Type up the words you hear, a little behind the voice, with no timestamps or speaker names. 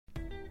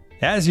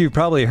As you've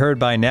probably heard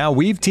by now,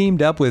 we've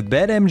teamed up with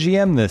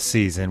BetMGM this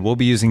season. We'll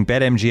be using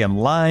BetMGM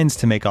lines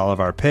to make all of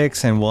our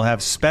picks, and we'll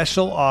have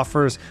special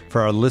offers for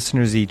our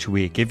listeners each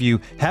week. If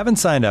you haven't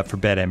signed up for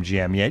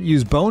BetMGM yet,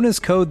 use bonus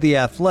code The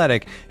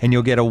Athletic, and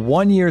you'll get a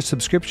 1-year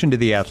subscription to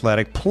The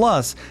Athletic,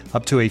 plus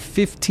up to a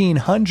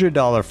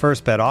 $1,500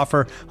 first bet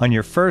offer on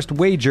your first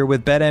wager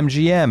with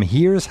BetMGM.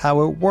 Here's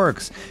how it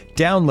works.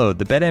 Download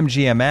the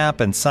BetMGM app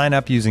and sign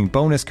up using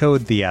bonus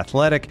code The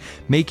Athletic.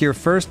 Make your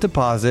first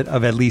deposit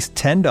of at least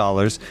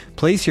 $10.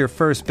 Place your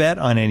first bet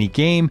on any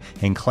game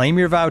and claim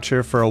your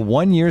voucher for a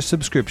 1-year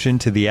subscription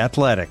to The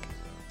Athletic.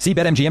 See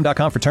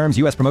BetMGM.com for terms.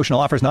 U.S. promotional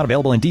offers not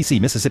available in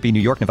D.C., Mississippi, New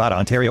York, Nevada,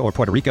 Ontario, or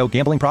Puerto Rico.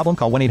 Gambling problem?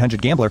 Call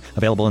 1-800-GAMBLER.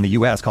 Available in the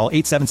U.S. Call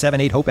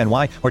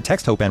 877-8-HOPE-NY or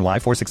text HOPE-NY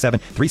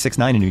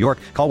 467-369 in New York.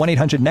 Call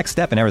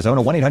 1-800-NEXT-STEP in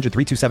Arizona.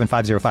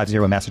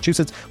 1-800-327-5050 in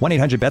Massachusetts.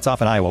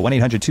 1-800-BETS-OFF in Iowa.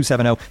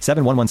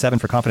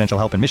 1-800-270-7117 for confidential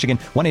help in Michigan.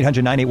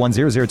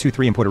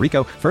 1-800-981-0023 in Puerto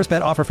Rico. First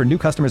bet offer for new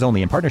customers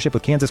only in partnership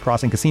with Kansas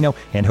Crossing Casino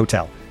and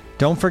Hotel.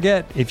 Don't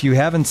forget, if you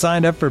haven't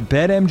signed up for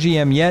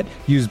BetMGM yet,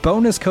 use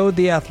bonus code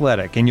The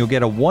Athletic, and you'll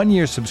get a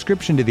 1-year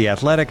subscription to The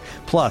Athletic,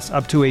 plus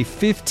up to a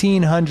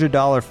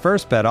 $1,500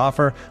 first bet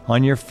offer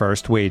on your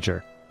first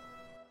wager.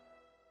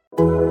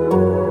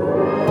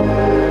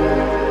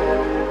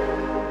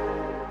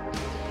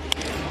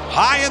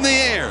 High in the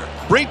air,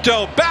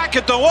 Brito back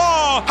at the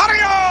wall.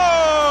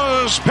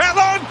 Adios,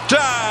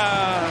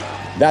 Pelota!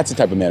 That's the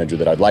type of manager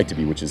that I'd like to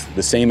be, which is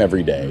the same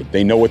every day.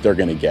 They know what they're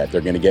going to get.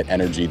 They're going to get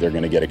energy. They're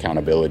going to get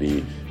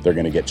accountability. They're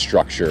going to get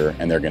structure,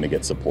 and they're going to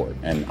get support.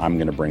 And I'm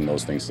going to bring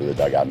those things to the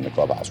dugout in the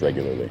clubhouse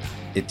regularly.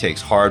 It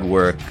takes hard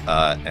work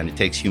and it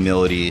takes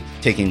humility,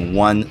 taking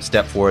one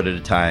step forward at a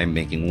time,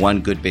 making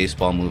one good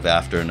baseball move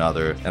after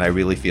another. And I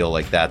really feel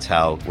like that's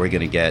how we're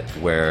going to get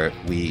where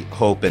we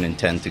hope and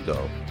intend to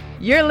go.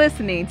 You're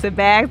listening to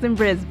Bags and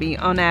Brisbee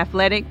on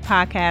Athletic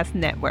Podcast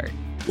Network.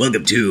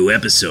 Welcome to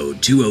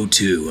episode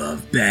 202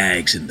 of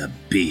Bags and the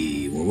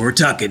Bee, where we're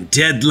talking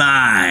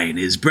deadline.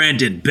 Is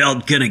Brandon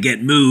Belt gonna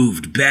get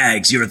moved?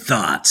 Bags, your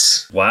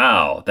thoughts?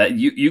 Wow, that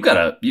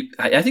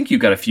I think you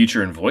got a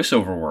future in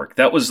voiceover work.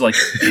 That was like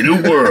in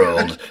a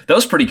world. That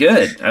was pretty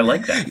good. I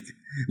like that.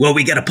 Well,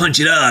 we gotta punch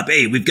it up.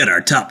 Hey, we've got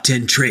our top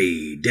 10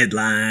 trade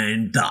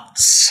deadline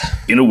thoughts.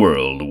 In a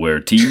world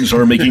where teams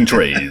are making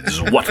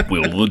trades, what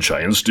will the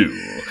Giants do?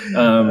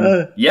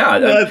 Welcome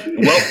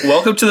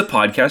to the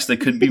podcast that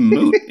could be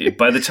moot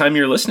by the time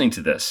you're listening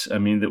to this. I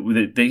mean,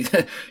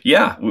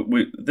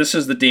 this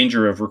is the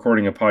danger of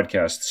recording a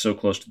podcast so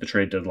close to the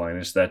trade deadline,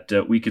 is that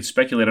we could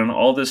speculate on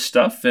all this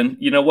stuff, and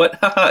you know what?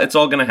 It's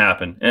all going to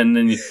happen, and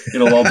then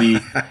it'll all be.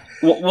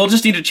 We'll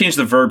just need to change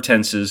the verb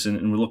tenses,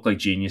 and we look like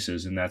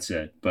geniuses, and that's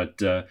it. But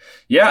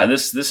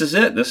this is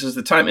it. This is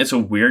the time. It's a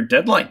weird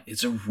deadline.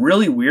 It's a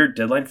really weird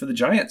deadline for the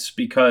Giants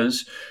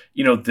because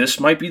this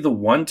might be the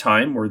one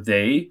time where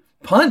they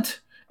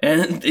punt,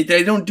 and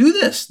they don't do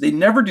this. They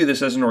never do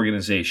this as an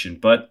organization,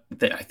 but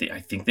I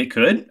think they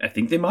could. I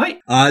think they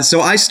might.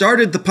 So I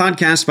started the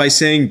podcast by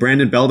saying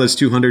Brandon Belt has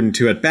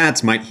 202 at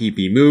bats. Might he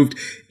be moved?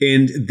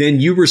 And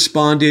then you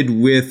responded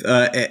with.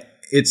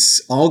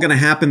 It's all going to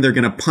happen. They're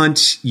going to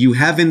punt. You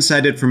have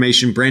inside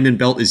information. Brandon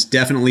Belt is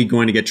definitely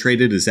going to get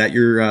traded. Is that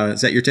your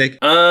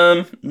take?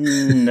 No,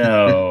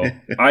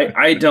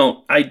 I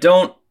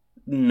don't.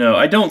 No,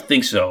 I don't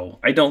think so.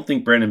 I don't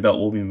think Brandon Belt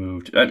will be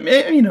moved.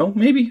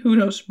 Maybe, who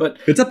knows? But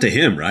it's up to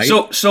him, right?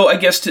 So I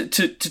guess to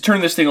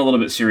turn this thing a little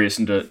bit serious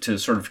and to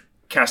sort of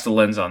cast a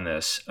lens on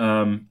this,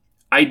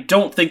 I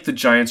don't think the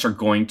Giants are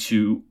going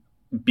to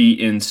be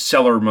in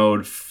seller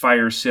mode,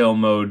 fire sale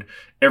mode.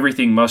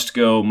 Everything must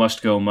go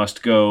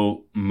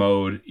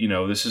mode.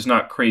 This is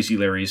not Crazy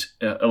Larry's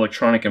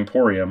Electronic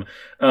Emporium.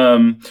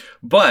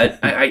 But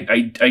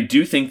I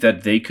do think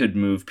that they could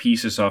move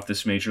pieces off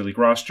this major league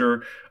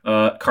roster.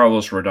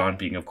 Carlos Rodon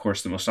being, of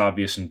course, the most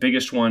obvious and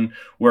biggest one,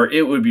 where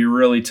it would be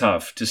really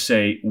tough to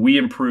say we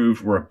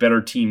improved. We're a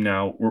better team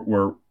now.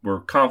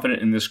 We're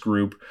confident in this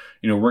group.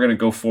 We're going to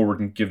go forward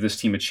and give this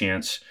team a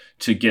chance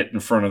to get in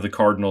front of the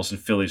Cardinals and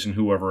Phillies and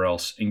whoever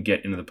else and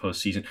get into the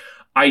postseason.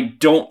 I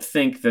don't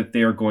think that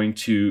they are going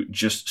to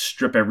just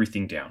strip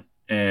everything down.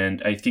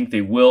 And I think they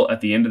will,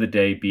 at the end of the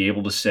day, be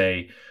able to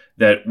say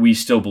that we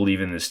still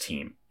believe in this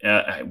team.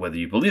 Whether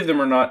you believe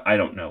them or not, I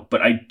don't know.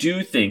 But I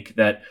do think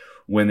that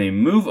when they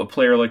move a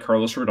player like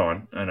Carlos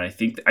Rodon, and I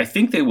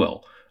think they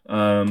will,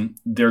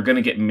 they're going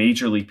to get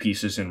major league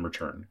pieces in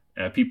return.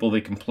 People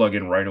they can plug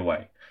in right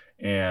away.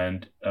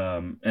 And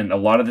a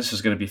lot of this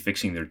is going to be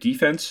fixing their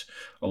defense.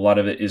 A lot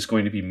of it is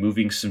going to be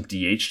moving some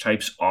DH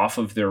types off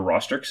of their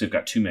roster because they've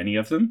got too many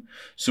of them.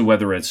 So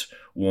whether it's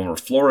Wilmer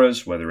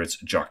Flores, whether it's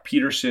Jock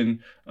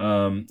Peterson,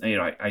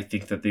 I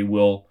think that they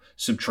will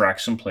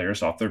subtract some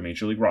players off their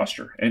major league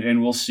roster.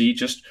 And we'll see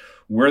just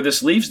where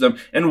this leaves them.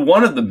 And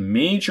one of the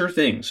major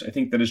things I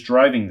think that is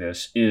driving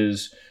this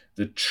is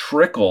the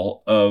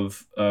trickle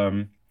of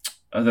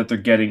that they're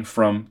getting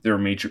from their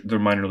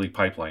minor league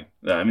pipeline.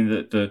 I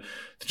mean,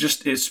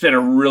 it's been a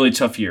really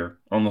tough year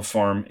on the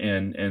farm,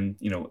 and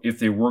if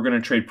they were going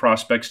to trade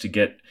prospects to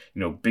get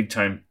big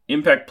time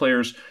impact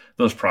players,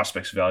 those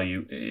prospects'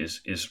 value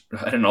is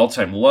at an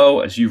all-time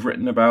low, as you've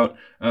written about,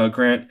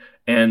 Grant.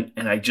 And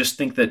I just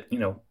think that,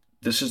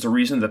 this is the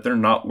reason that they're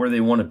not where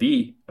they want to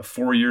be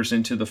 4 years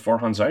into the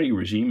Farhan Zaidi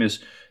regime, is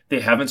they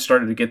haven't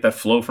started to get that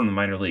flow from the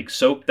minor leagues.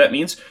 So that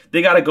means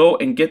they got to go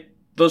and get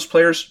those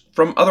players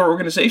from other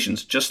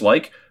organizations, just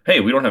like, hey,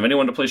 we don't have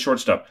anyone to play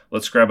shortstop.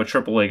 Let's grab a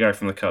AAA guy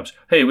from the Cubs.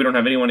 Hey, we don't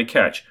have anyone to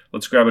catch.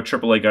 Let's grab a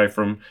AAA guy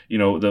from,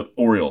 the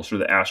Orioles or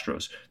the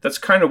Astros. That's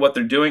kind of what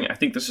they're doing. I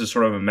think this is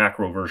sort of a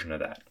macro version of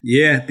that.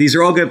 Yeah, these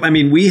are all good. I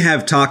mean, we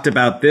have talked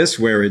about this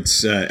where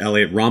it's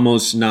Elliot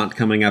Ramos not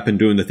coming up and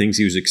doing the things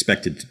he was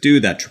expected to do.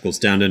 That trickles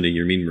down into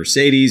Yermin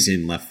Mercedes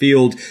in left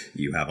field.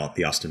 You have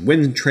the Austin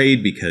Wynn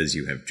trade because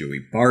you have Joey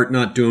Bart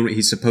not doing what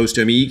he's supposed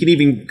to. I mean, you can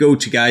even go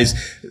to guys,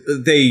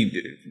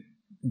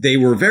 they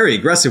were very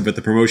aggressive with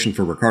the promotion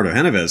for Ricardo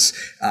Henneves.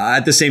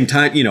 At the same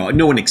time,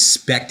 no one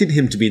expected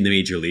him to be in the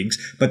major leagues,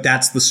 but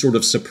that's the sort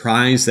of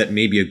surprise that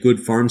maybe a good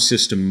farm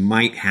system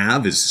might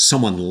have, is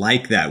someone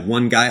like that.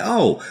 One guy,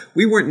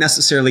 we weren't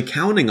necessarily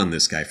counting on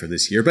this guy for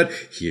this year, but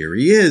here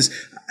he is.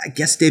 I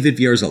guess David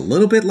Villar's a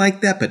little bit like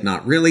that, but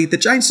not really. The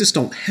Giants just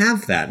don't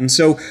have that. And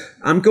so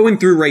I'm going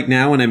through right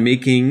now and I'm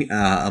making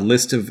a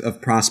list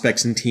of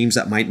prospects and teams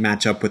that might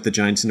match up with the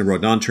Giants in the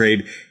Rodon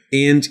trade.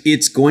 And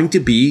it's going to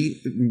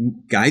be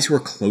guys who are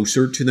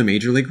closer to the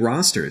major league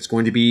roster. It's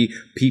going to be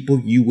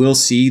people you will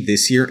see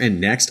this year and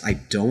next. I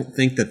don't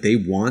think that they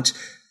want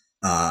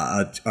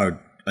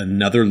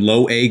another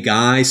low A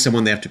guy,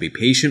 someone they have to be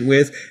patient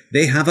with.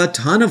 They have a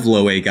ton of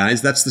low A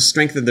guys. That's the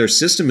strength of their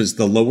system, is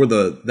the lower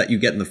that you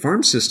get in the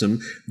farm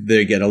system,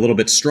 they get a little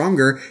bit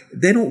stronger.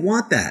 They don't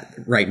want that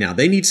right now.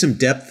 They need some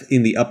depth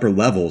in the upper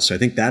levels. So I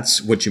think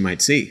that's what you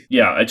might see.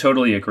 Yeah, I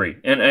totally agree.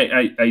 And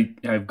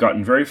I've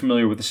gotten very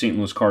familiar with the St.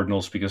 Louis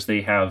Cardinals because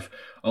they have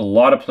a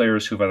lot of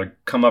players who've either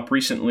come up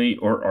recently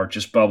or are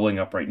just bubbling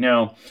up right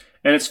now.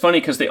 And it's funny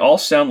because they all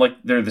sound like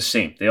they're the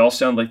same. They all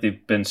sound like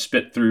they've been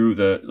spit through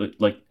the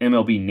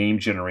MLB name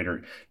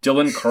generator.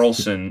 Dylan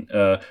Carlson,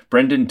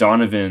 Brendan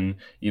Donovan,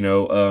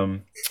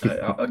 Nolan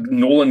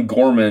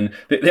Gorman.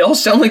 They all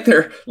sound like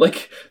they're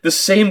like the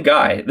same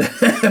guy.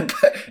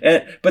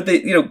 But they,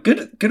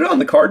 good on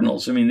the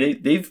Cardinals. I mean,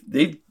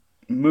 they've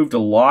moved a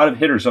lot of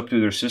hitters up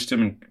through their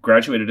system and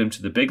graduated them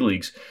to the big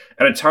leagues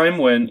at a time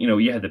when,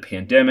 you had the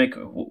pandemic.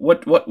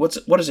 What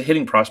does a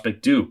hitting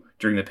prospect do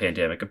during the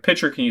pandemic? A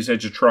pitcher can use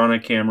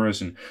Edgertronic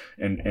cameras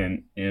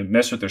and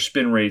mess with their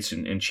spin rates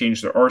and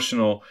change their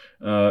arsenal.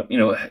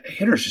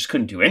 Hitters just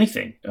couldn't do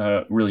anything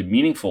really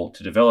meaningful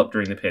to develop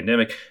during the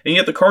pandemic. And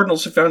yet the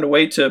Cardinals have found a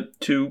way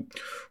to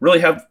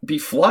really be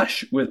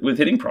flush with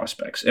hitting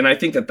prospects. And I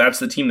think that that's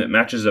the team that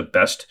matches up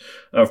best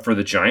for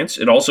the Giants.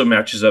 It also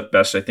matches up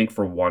best, I think,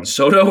 for Juan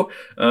Soto.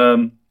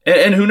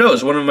 And who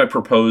knows, one of my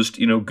proposed,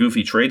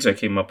 goofy trades I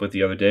came up with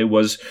the other day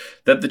was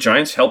that the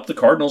Giants help the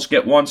Cardinals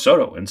get Juan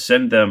Soto and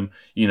send them,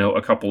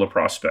 a couple of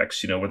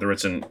prospects, whether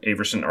it's an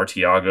Averson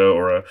Arteaga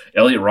or a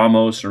Elliot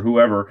Ramos or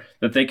whoever,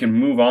 that they can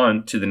move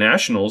on to the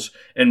Nationals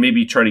and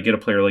maybe try to get a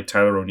player like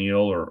Tyler O'Neill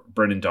or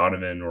Brendan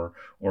Donovan or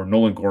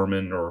Nolan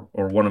Gorman or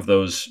one of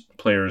those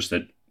players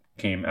that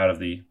came out of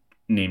the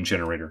name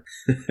generator.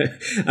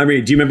 I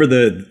mean, do you remember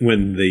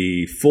when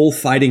the full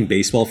fighting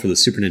baseball for the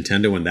Super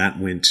Nintendo, when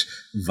that went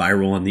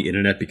viral on the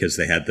internet because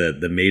they had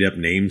the made up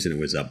names, and it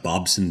was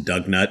Bobson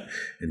Dugnut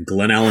and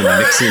Glenn Allen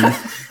Nixon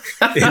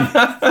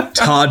and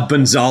Todd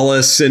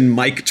Gonzalez and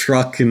Mike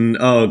Truck, and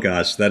oh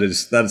gosh,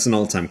 that's an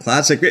all-time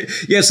classic.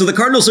 Yeah, so the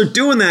Cardinals are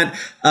doing that.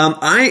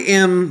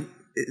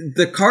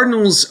 The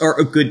Cardinals are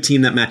a good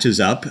team that matches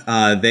up.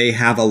 They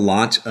have a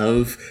lot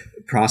of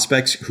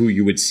prospects who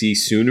you would see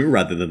sooner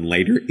rather than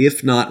later,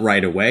 if not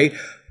right away.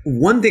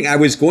 One thing, I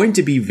was going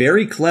to be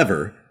very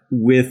clever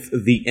with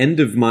the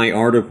end of my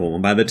article,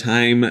 and by the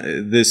time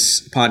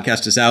this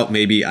podcast is out,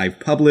 maybe I've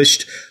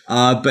published,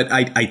 but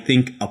I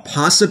think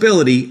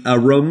a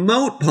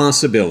remote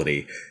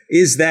possibility,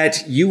 is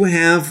that you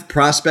have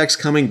prospects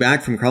coming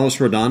back from Carlos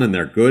Rodon, and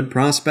they're good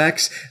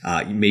prospects,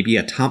 maybe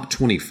a top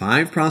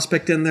 25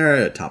 prospect in there,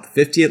 a top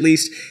 50 at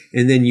least,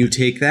 and then you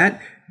take that,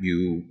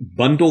 you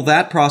bundle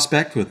that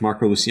prospect with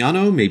Marco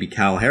Luciano, maybe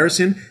Kyle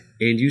Harrison,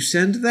 and you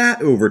send that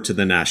over to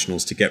the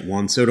Nationals to get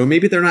Juan Soto.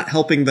 Maybe they're not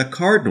helping the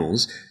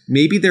Cardinals.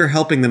 Maybe they're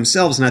helping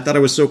themselves. And I thought I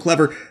was so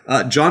clever.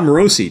 John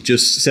Morosi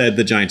just said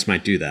the Giants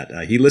might do that.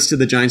 He listed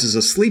the Giants as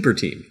a sleeper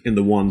team in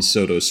the Juan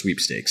Soto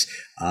sweepstakes.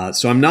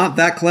 So I'm not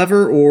that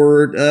clever,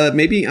 or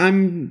maybe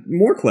I'm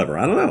more clever.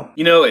 I don't know.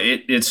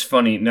 It's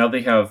funny. Now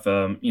they have,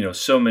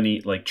 so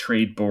many like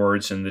trade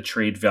boards and the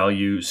trade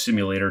value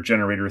simulator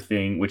generator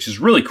thing, which is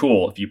really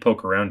cool if you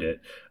poke around it.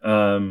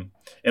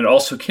 And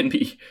also can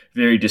be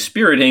very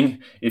dispiriting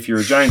if you're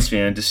a Giants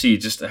fan to see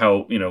just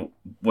how,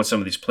 what some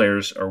of these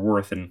players are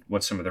worth and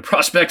what some of their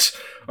prospects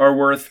are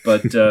worth.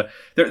 But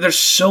there's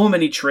so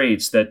many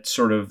trades that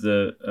sort of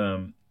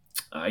the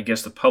I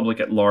guess the public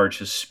at large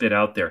has spit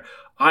out there.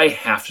 I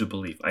have to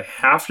believe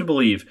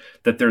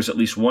that there's at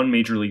least one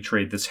major league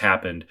trade that's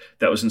happened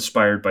that was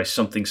inspired by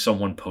something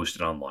someone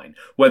posted online.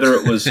 Whether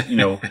it was,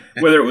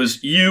 whether it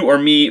was you or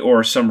me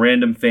or some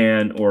random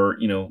fan, or,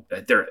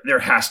 there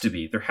has to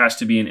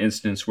be an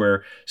instance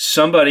where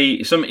some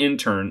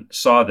intern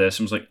saw this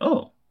and was like,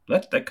 oh,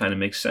 that kind of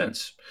makes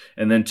sense.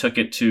 And then took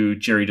it to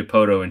Jerry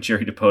Dipoto, and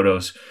Jerry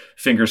Dipoto's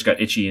fingers got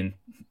itchy and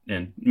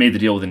made the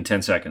deal within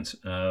 10 seconds.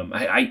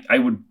 I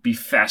would be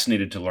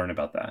fascinated to learn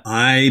about that.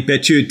 I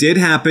bet you it did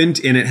happen,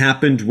 and it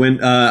happened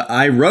when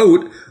I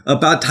wrote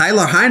about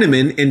Tyler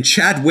Heineman and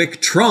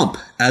Chadwick Trump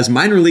as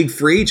minor league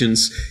free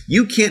agents.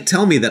 You can't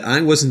tell me that I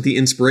wasn't the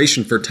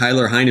inspiration for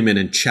Tyler Heineman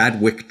and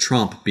Chadwick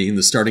Trump being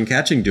the starting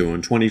catching duo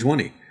in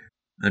 2020.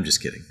 I'm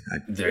just kidding.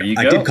 There you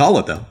go. I did call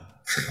it, though.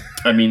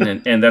 I mean,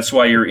 and that's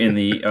why you're in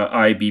the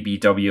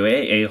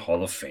IBBWAA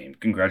Hall of Fame.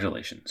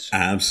 Congratulations.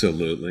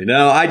 Absolutely.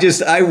 No,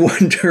 I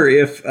wonder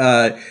if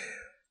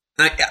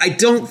I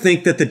don't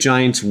think that the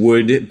Giants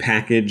would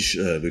package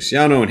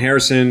Luciano and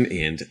Harrison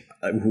and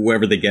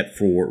whoever they get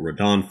for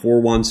Rodon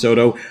for Juan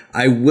Soto.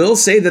 I will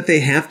say that they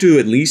have to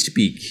at least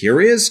be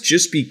curious,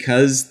 just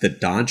because the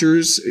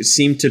Dodgers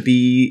seem to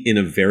be in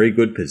a very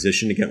good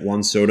position to get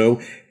Juan Soto,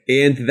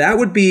 and that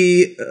would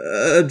be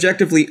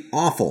objectively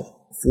awful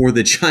for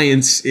the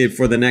Giants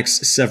for the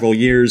next several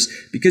years,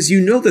 because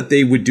that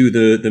they would do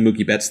the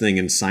Mookie Betts thing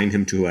and sign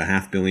him to a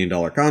 $500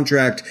 million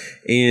contract,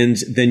 and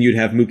then you'd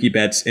have Mookie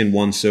Betts and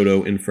Juan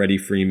Soto and Freddie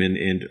Freeman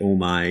and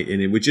Omai,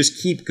 and it would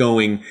just keep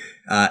going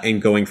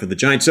and going for the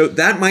Giants. So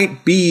that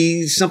might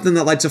be something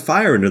that lights a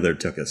fire under their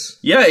tuchus.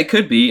 Yeah, it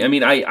could be. I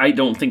mean, I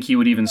don't think he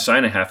would even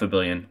sign a $500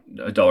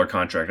 million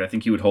contract. I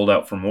think he would hold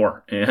out for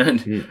more.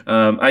 And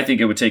I think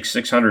it would take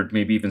 $600,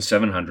 maybe even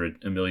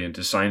 $700 million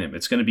to sign him.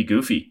 It's going to be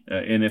goofy.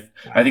 And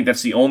I think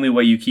that's the only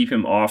way you keep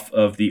him off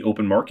of the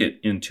open market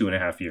in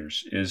 2.5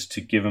 years, is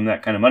to give him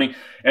that kind of money.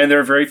 And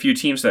there are very few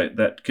teams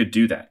that could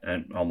do that,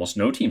 and almost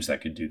no teams that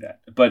could do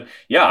that. But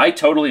yeah, I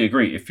totally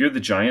agree. If you're the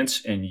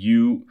Giants and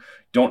you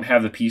don't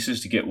have the pieces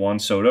to get Juan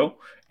Soto,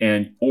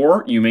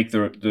 or you make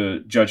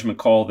the judgment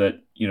call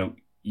that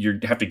you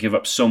have to give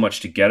up so much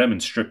to get him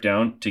and strip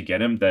down to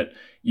get him that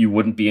you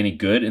wouldn't be any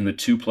good in the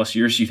 2+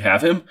 years you'd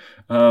have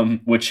him,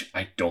 which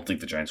I don't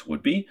think the Giants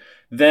would be,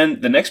 then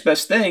the next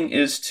best thing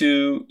is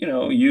to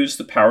use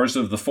the powers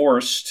of the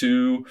Force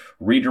to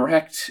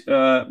redirect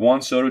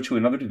Juan Soto to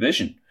another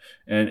division,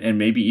 and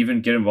maybe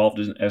even get involved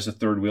as a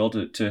third wheel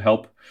to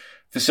help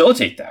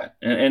facilitate that,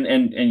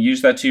 and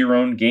use that to your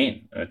own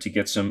gain, to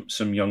get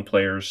some young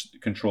players,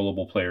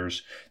 controllable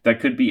players that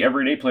could be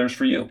everyday players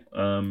for you.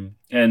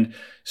 And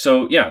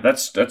so yeah,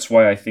 that's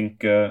why I think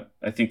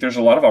there's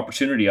a lot of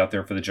opportunity out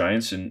there for the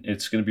Giants, and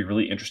it's going to be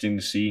really interesting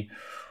to see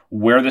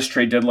where this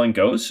trade deadline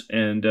goes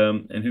and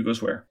who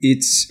goes where.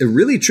 It's a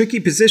really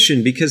tricky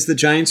position because the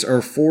Giants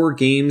are 4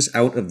 games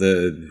out of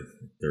the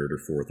third or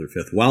fourth or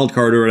fifth wild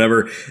card or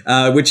whatever,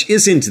 which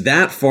isn't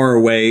that far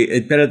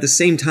away, but at the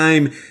same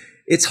time,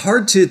 it's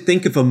hard to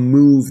think of a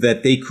move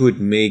that they could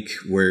make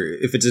where,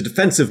 if it's a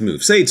defensive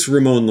move, say it's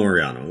Ramon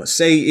Laureano, let's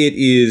say it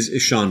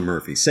is Sean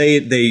Murphy, say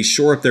they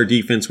shore up their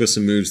defense with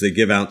some moves, they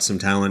give out some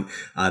talent,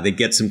 they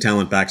get some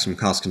talent back, some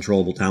cost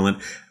controllable talent.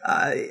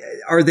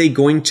 Are they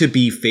going to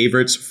be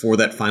favorites for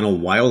that final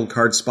wild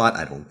card spot?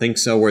 I don't think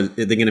so. Are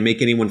they going to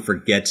make anyone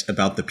forget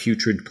about the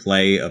putrid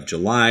play of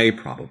July?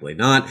 Probably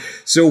not.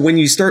 So when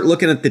you start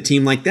looking at the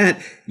team like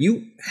that,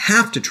 you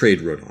have to trade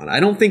Rodon. I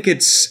don't think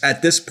it's,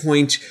 at this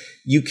point,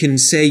 you can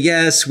say,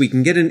 yes, we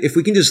can get in, if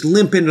we can just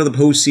limp into the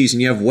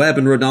postseason, you have Webb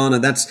and Rodon,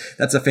 and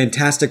that's a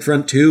fantastic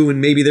front two, and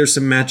maybe there's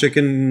some magic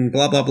and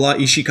blah, blah, blah,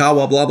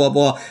 Ishikawa, blah, blah,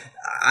 blah.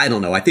 I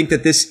don't know. I think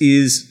that this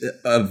is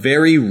a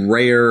very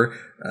rare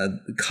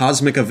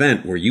cosmic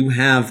event where you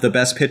have the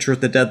best pitcher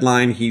at the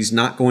deadline. He's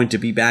not going to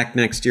be back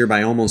next year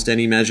by almost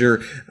any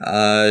measure.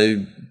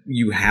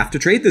 You have to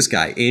trade this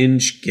guy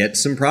and get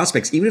some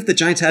prospects. Even if the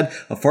Giants had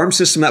a farm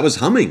system that was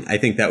humming, I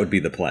think that would be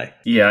the play.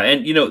 Yeah,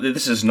 and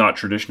this is not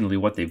traditionally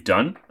what they've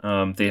done.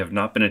 They have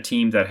not been a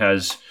team that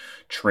has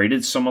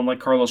traded someone like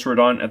Carlos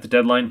Rodon at the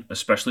deadline,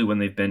 especially when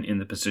they've been in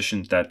the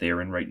position that they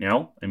are in right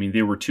now. I mean,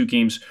 they were 2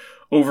 games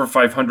over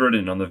 500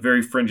 and on the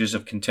very fringes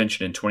of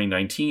contention in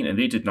 2019, and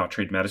they did not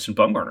trade Madison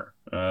Bumgarner.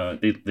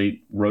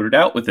 They wrote it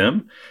out with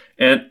him,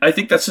 and I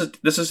think this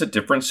is a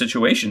different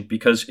situation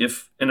because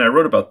and I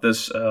wrote about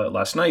this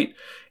last night,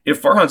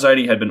 if Farhan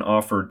Zaidi had been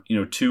offered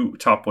 2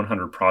 top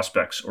 100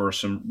 prospects or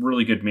some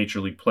really good major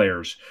league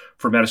players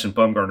for Madison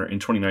Bumgarner in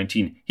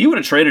 2019, he would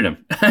have traded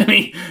him. I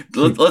mean,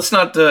 let's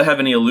not have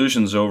any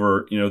illusions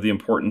over the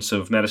importance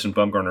of Madison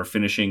Bumgarner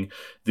finishing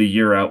the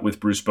year out with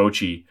Bruce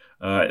Bochy.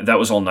 That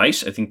was all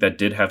nice. I think that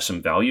did have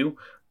some value,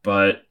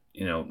 but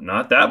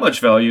not that much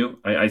value.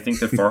 I think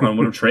that Farhan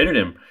would have traded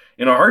him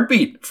in a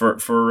heartbeat for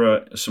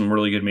some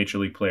really good major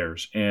league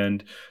players,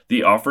 and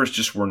the offers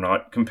just were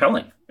not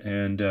compelling,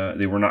 and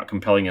they were not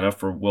compelling enough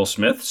for Will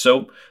Smith.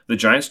 So the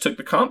Giants took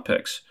the comp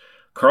picks.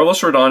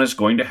 Carlos Rodon is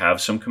going to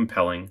have some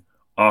compelling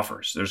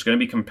offers. There's going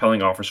to be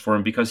compelling offers for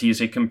him because he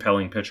is a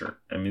compelling pitcher.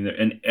 I mean,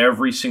 and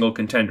every single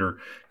contender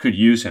could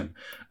use him.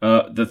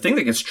 The thing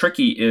that gets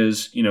tricky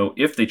is,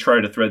 if they try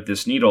to thread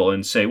this needle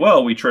and say,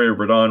 well, we traded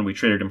Rodon, we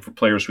traded him for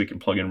players we can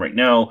plug in right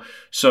now.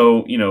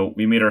 So,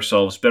 we made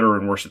ourselves better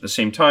and worse at the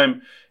same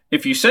time.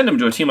 If you send him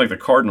to a team like the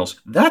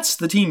Cardinals, that's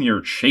the team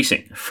you're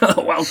chasing for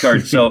the wild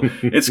card. So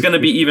it's going to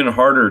be even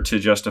harder to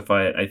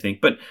justify it, I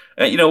think. But,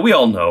 we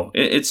all know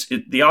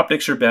the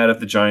optics are bad if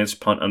the Giants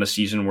punt on a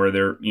season where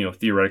they're,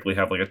 theoretically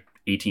have like a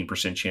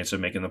 18% chance of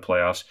making the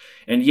playoffs.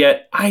 And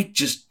yet I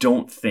just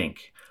don't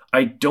think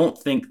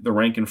the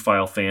rank and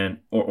file fan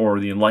or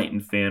the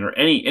enlightened fan or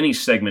any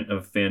segment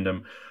of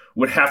fandom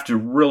would have to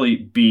really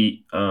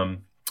be,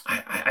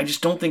 I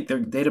just don't think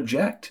they'd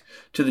object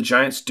to the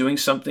Giants doing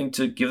something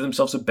to give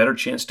themselves a better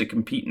chance to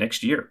compete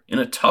next year in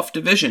a tough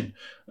division.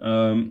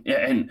 It's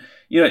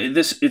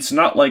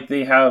not like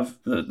they have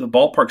the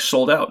ballpark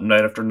sold out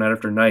night after night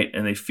after night,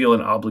 and they feel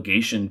an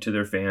obligation to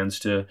their fans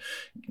to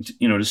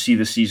see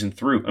the season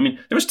through. I mean,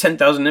 there was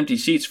 10,000 empty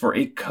seats for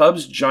a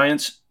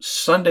Cubs-Giants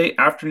Sunday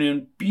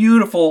afternoon,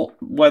 beautiful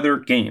weather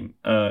game,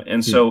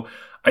 so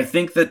I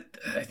think that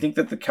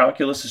the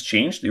calculus has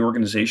changed. The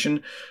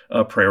organization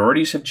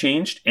priorities have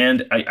changed,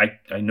 and I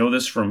know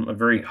this from a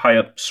very high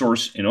up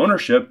source in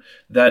ownership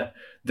that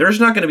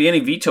there's not going to be any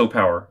veto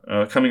power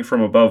coming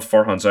from above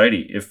Farhan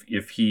Zaidi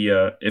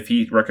if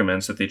he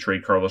recommends that they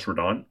trade Carlos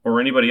Rodon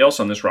or anybody else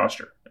on this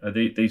roster.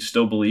 They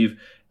still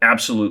believe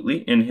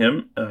absolutely in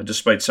him,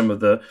 despite some of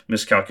the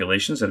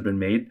miscalculations that have been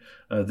made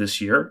this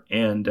year,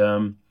 and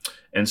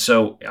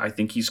so I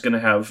think he's going to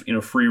have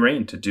free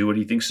reign to do what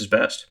he thinks is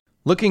best.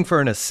 Looking for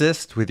an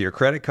assist with your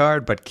credit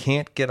card but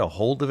can't get a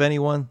hold of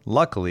anyone?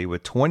 Luckily,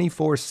 with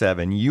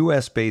 24/7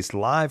 U.S.-based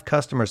live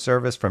customer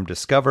service from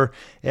Discover,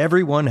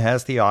 everyone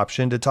has the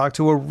option to talk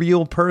to a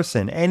real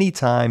person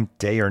anytime,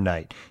 day or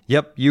night.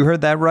 Yep, you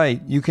heard that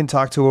right. You can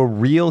talk to a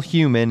real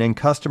human in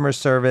customer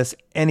service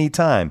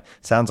anytime.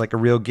 Sounds like a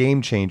real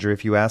game changer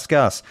if you ask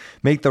us.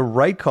 Make the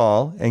right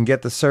call and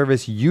get the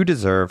service you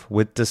deserve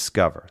with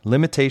Discover.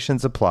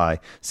 Limitations apply.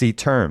 See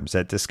terms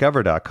at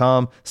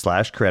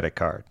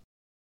discover.com/creditcard.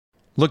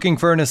 Looking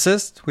for an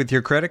assist with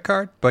your credit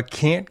card but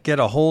can't get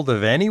a hold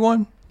of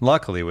anyone?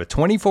 Luckily, with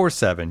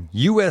 24/7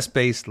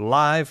 U.S.-based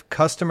live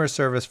customer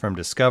service from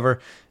Discover,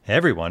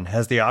 everyone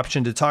has the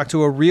option to talk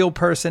to a real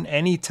person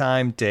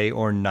anytime, day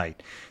or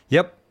night.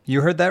 Yep,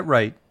 you heard that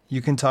right. You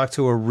can talk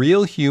to a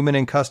real human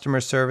in customer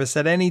service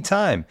at any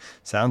time.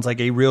 Sounds like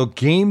a real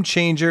game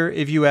changer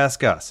if you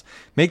ask us.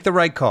 Make the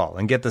right call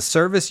and get the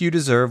service you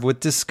deserve with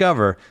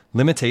Discover.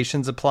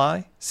 Limitations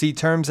apply. See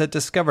terms at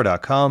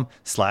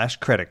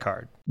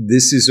discover.com/creditcard.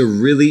 This is a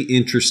really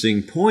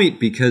interesting point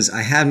because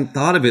I hadn't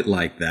thought of it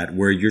like that,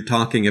 where you're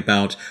talking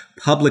about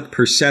public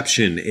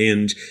perception,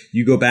 and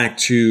you go back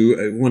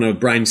to one of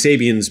Brian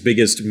Sabian's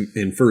biggest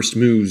and first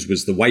moves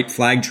was the white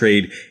flag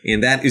trade,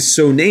 and that is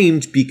so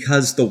named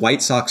because the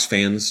White Sox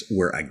fans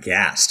were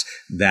aghast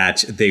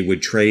that they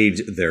would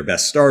trade their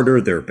best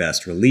starter, their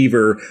best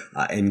reliever,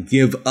 and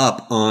give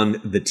up on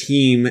the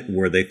team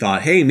where they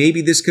thought, hey,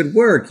 maybe this could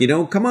work.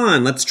 Come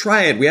on, let's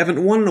try it. We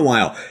haven't won in a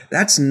while.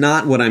 That's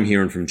not what I'm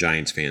hearing from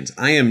Giants fans.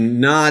 I am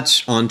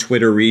not on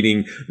Twitter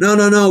reading,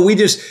 no, we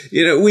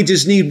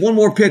just need one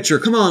more pitcher.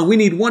 Come on, we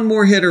need one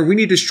more hitter. We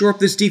need to shore up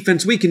this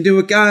defense. We can do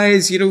it,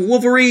 guys.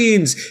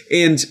 Wolverines.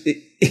 And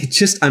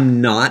I'm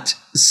not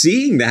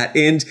seeing that.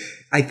 And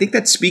I think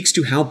that speaks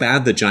to how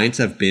bad the Giants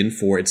have been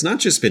it's not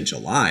just been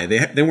July.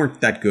 They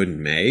weren't that good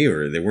in May,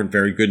 or they weren't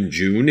very good in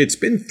June. It's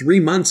been 3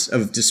 months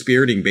of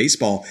dispiriting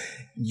baseball.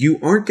 You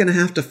aren't going to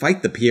have to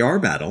fight the PR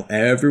battle.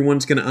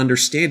 Everyone's going to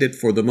understand it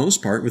for the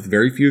most part, with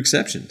very few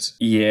exceptions.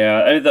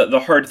 Yeah, the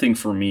hard thing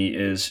for me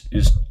is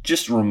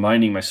just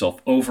reminding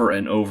myself over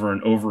and over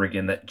and over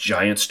again that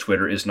Giants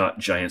Twitter is not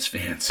Giants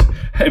fans.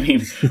 I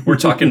mean, we're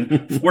talking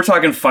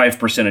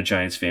 5% of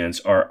Giants fans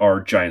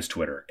are Giants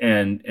Twitter,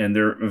 and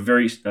they're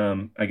very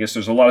I guess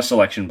there's a lot of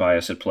selection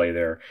bias at play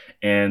there,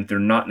 and they're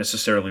not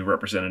necessarily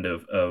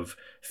representative of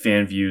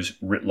fan views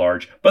writ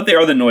large, but they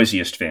are the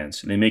noisiest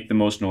fans. They make the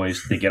most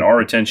noise. They get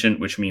our attention,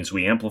 which means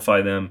we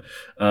amplify them,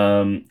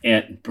 and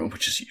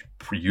which is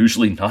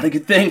usually not a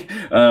good thing.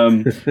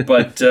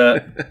 But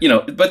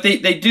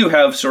they do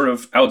have sort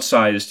of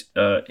outsized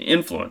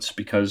influence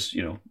because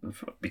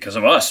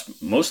of us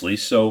mostly.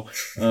 So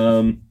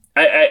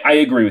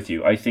I agree with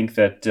you. I think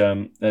that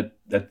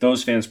that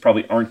those fans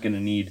probably aren't going to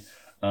need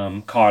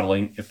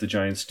coddling if the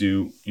Giants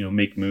do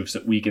make moves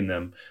that weaken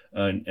them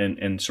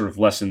and sort of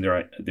lessen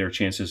their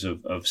chances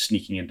of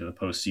sneaking into the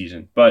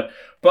postseason. But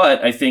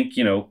I think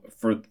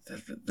for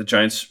the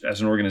Giants as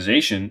an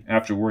organization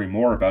have to worry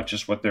more about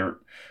just what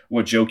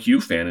Joe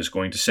Q fan is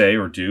going to say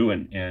or do,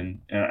 and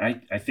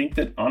I think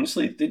that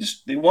honestly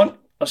they want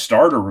a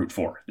star to root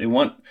for. They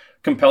want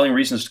compelling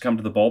reasons to come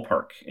to the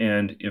ballpark.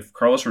 And if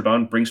Carlos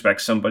Rodon brings back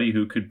somebody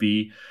who could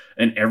be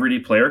an everyday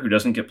player who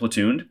doesn't get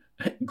platooned,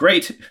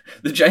 great.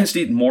 The Giants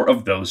need more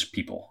of those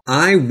people.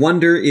 I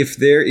wonder if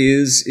they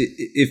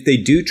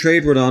do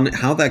trade Rodon,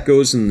 how that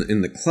goes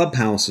in the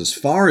clubhouse as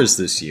far as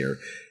this year.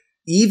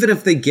 even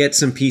if they get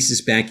some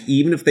pieces back,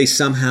 even if they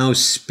somehow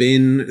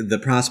spin the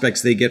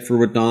prospects they get for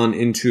Rodon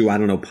into, I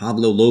don't know,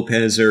 Pablo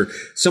Lopez or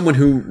someone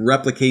who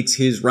replicates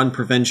his run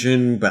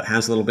prevention but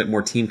has a little bit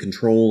more team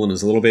control and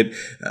is a little bit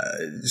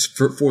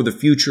for the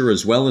future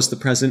as well as the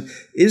present,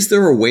 is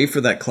there a way for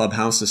that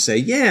clubhouse to say,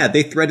 yeah,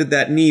 they threaded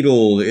that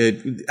needle,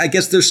 I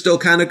guess they're still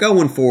kind of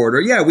going for it,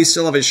 or yeah, we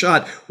still have a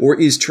shot? Or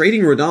is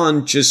trading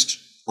Rodon just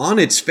on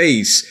its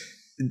face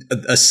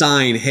a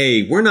sign,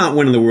 hey, we're not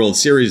winning the World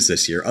Series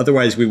this year.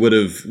 Otherwise, we would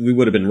have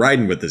been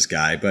riding with this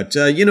guy. But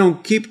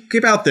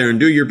keep out there and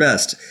do your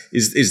best.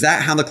 Is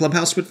that how the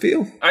clubhouse would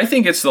feel? I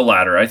think it's the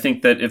latter. I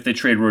think that if they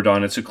trade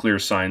Rodon, it's a clear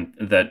sign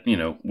that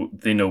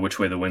they know which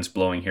way the wind's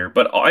blowing here.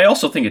 But I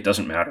also think it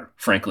doesn't matter,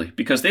 frankly,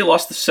 because they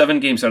lost the 7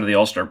 games out of the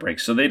All-Star break,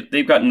 so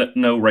they've got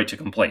no right to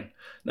complain.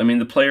 I mean,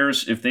 the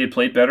players, if they had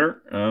played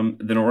better,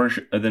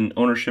 then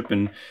ownership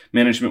and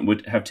management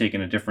would have taken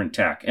a different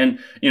tack. And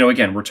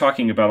again, we're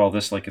talking about all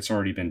this like it's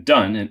already been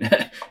done, and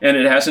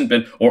it hasn't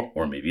been,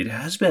 or maybe it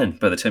has been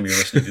by the time you're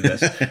listening to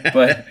this.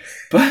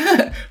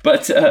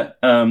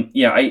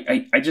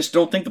 I just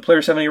don't think the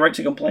players have any right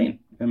to complain.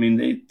 I mean,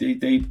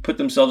 they put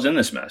themselves in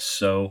this mess,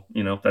 so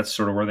that's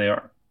sort of where they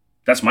are.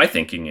 That's my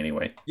thinking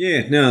anyway.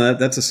 Yeah, no,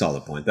 that's a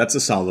solid point.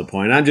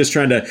 I'm just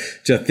trying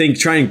to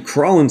try and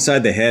crawl inside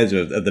the heads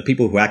of the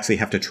people who actually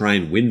have to try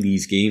and win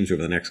these games over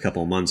the next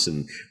couple of months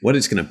and what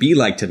it's going to be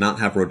like to not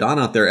have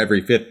Rodon out there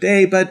every 5th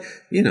day. But,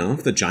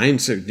 if the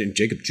Giants,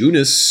 Jacob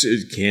Junis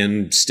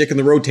can stick in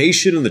the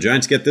rotation and the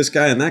Giants get this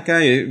guy and that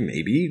guy,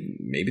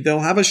 maybe they'll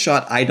have a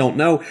shot. I don't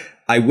know.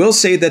 I will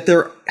say that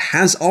there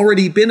has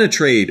already been a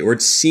trade, or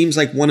it seems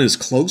like one is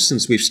close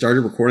since we've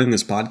started recording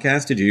this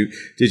podcast. Did you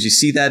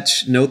see that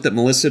note that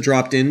Melissa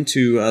dropped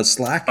into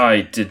Slack?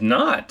 I did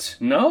not.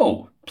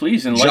 No.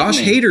 Please enlighten me.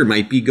 Josh Hader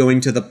might be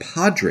going to the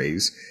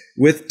Padres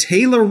with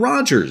Taylor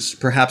Rogers,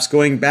 perhaps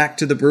going back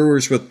to the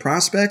Brewers with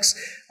prospects.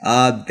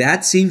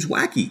 That seems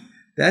wacky.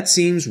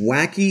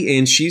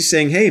 And she's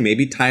saying, hey,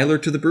 maybe Tyler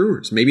to the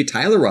Brewers, maybe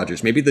Tyler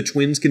Rogers, maybe the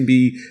Twins can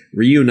be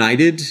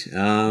reunited,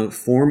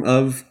 form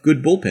of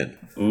good bullpen.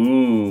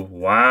 Ooh,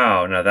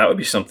 wow. Now that would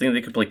be something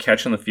they could play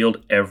catch on the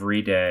field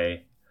every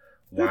day.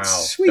 Wow.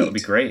 That's sweet. That would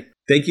be great.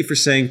 Thank you for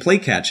saying play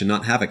catch and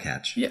not have a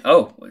catch. Yeah.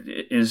 Oh,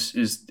 is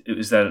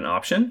that an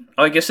option?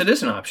 Oh, I guess it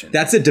is an option.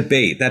 That's a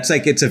debate. That's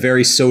like, it's a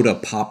very soda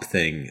pop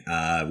thing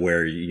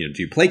where, do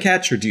you play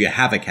catch or do you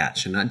have a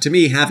catch? And to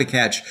me, have a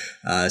catch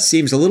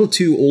seems a little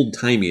too old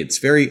timey.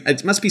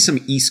 It must be some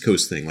East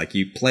Coast thing. Like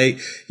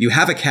you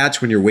have a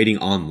catch when you're waiting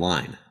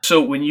online.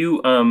 So when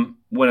you,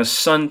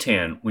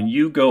 when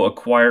you go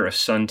acquire a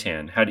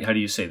suntan, how do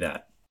you say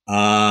that?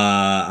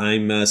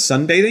 I'm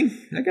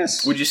sunbathing, I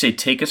guess. Would you say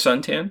take a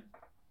suntan?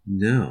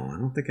 No, I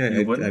don't think I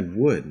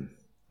would.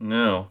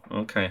 No,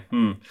 okay.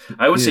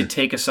 I would say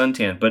take a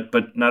suntan, but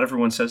not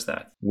everyone says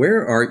that.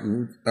 Where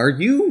are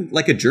you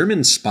like a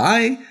German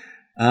spy?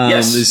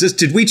 Yes.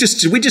 Did we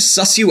just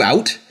suss you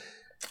out?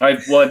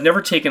 I've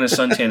never taken a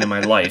suntan in my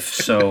life,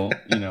 so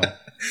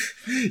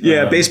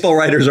Yeah, baseball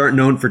writers aren't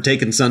known for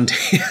taking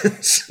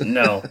suntans.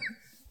 No.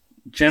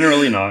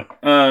 Generally not.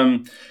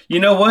 You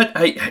know what?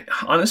 I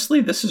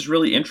honestly, this is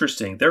really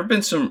interesting. There have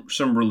been some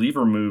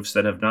reliever moves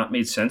that have not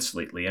made sense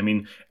lately. I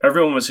mean,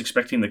 everyone was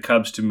expecting the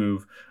Cubs to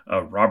move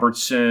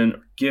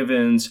Robertson,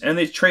 Givens, and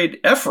they trade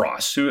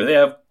Efros, who they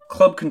have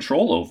club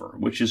control over,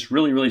 which is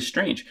really, really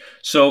strange.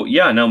 So,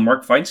 yeah, now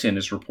Mark Feinsand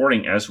is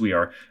reporting as we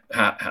are.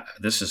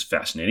 This is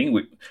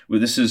fascinating.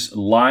 This is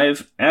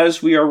live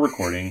as we are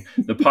recording.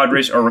 The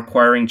Padres are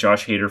requiring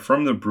Josh Hader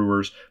from the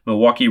Brewers.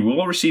 Milwaukee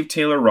will receive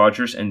Taylor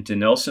Rogers and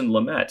Dinelson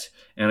Lamet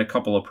and a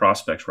couple of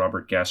prospects,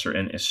 Robert Gasser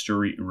and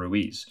Esteury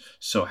Ruiz.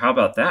 So how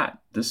about that?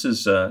 This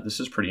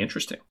is pretty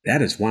interesting.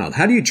 That is wild.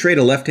 How do you trade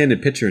a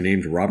left-handed pitcher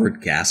named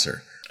Robert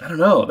Gasser? I don't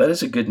know. That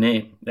is a good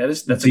name.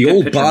 That's the a good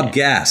old Bob name.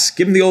 Gass.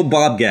 Give him the old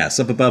Bob Gass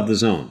up above the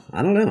zone.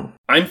 I don't know.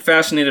 I'm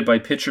fascinated by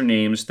pitcher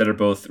names that are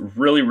both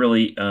really,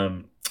 really,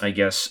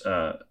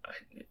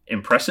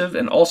 impressive,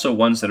 and also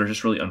ones that are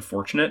just really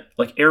unfortunate.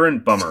 Like Aaron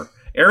Bummer.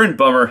 Aaron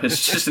Bummer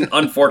is just an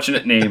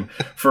unfortunate name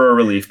for a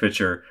relief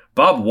pitcher.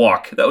 Bob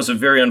Walk. That was a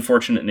very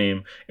unfortunate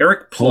name.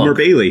 Eric Plunk. Homer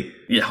Bailey.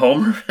 Yeah,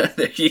 Homer.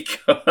 There you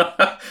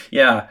go.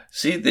 Yeah.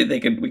 See,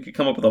 we could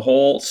come up with a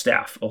whole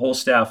staff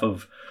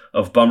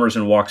of Bummers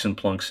and Walks and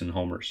Plunks and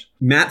Homers.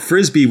 Matt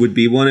Frisbee would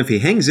be one if he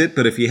hangs it,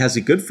 but if he has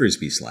a good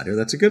Frisbee slider,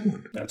 that's a good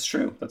one. That's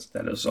true.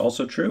 That is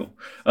also true.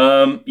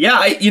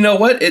 You know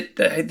what?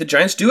 The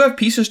Giants do have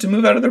pieces to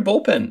move out of their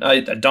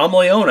bullpen. Dom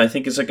Leone, I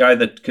think, is a guy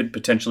that could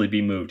potentially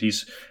be moved.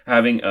 He's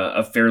having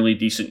a fairly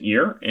decent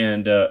year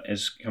and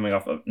is coming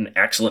off of an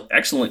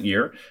excellent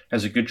year,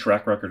 has a good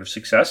track record of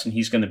success, and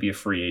he's going to be a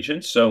free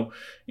agent. So,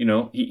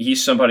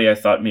 he's somebody I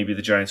thought maybe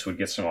the Giants would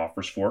get some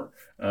offers for.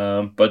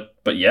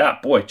 But yeah,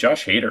 boy,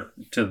 Josh Hader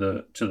to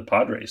the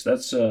Padres. That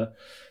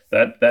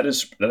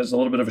is a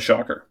little bit of a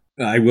shocker.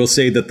 I will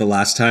say that the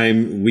last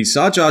time we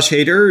saw Josh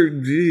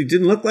Hader, he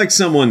didn't look like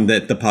someone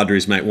that the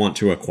Padres might want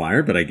to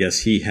acquire, but I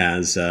guess he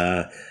has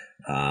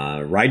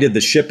righted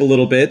the ship a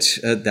little bit.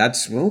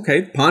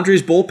 Okay.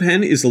 Padres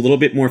bullpen is a little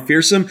bit more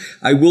fearsome.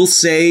 I will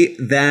say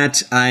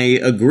that I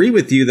agree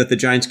with you that the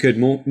Giants could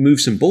move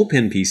some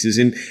bullpen pieces.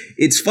 And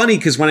it's funny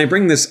because when I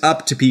bring this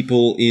up to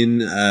people in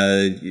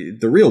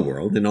the real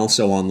world and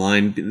also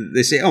online,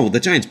 they say, oh, the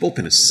Giants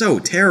bullpen is so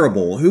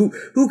terrible.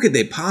 Who could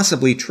they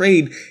possibly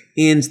trade?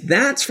 And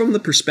that's from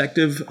the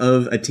perspective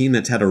of a team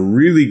that's had a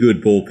really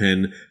good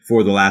bullpen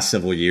for the last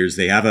several years.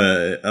 They have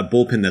a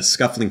bullpen that's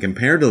scuffling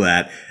compared to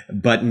that.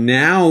 But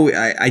now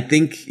I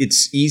think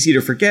it's easy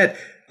to forget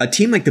a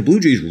team like the Blue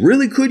Jays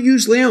really could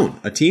use Leon.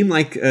 A team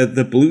like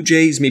the Blue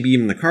Jays, maybe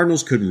even the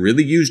Cardinals, could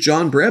really use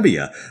John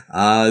Brebbia.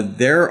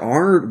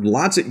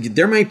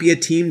 There might be a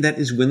team that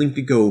is willing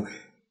to go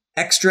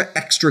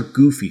extra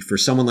goofy for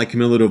someone like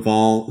Camilo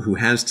Doval, who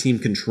has team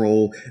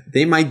control.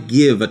 They might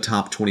give a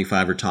top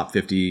 25 or top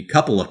 50,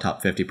 couple of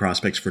top 50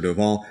 prospects for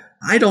Doval.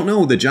 I don't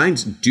know. The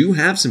Giants do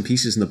have some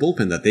pieces in the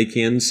bullpen that they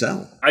can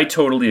sell. I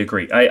totally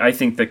agree. I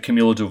think that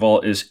Camilo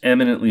Doval is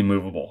eminently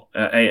movable.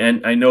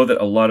 And I know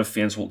that a lot of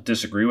fans will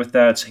disagree with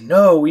that, saying,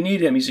 no, we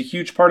need him. He's a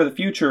huge part of the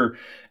future.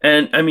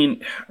 And I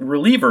mean,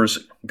 relievers,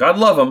 God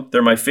love them.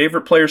 They're my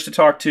favorite players to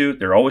talk to.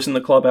 They're always in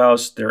the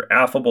clubhouse. They're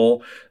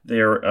affable.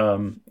 They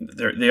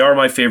are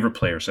my favorite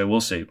players. I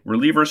will say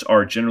relievers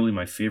are generally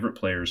my favorite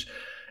players.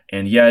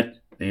 And yet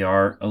they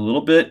are a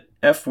little bit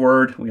F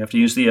word. We have to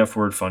use the F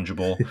word,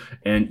 fungible.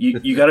 And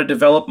you got to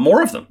develop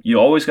more of them. You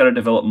always got to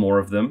develop more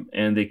of them,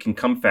 and they can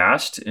come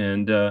fast.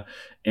 And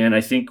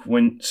I think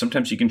when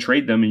sometimes you can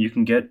trade them and you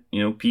can get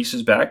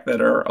pieces back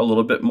that are a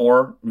little bit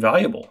more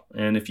valuable.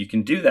 And if you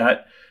can do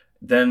that,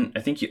 then I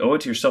think you owe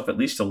it to yourself at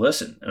least to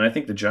listen. And I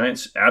think the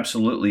Giants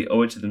absolutely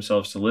owe it to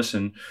themselves to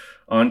listen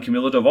on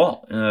Camilo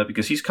Doval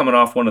because he's coming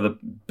off one of the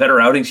better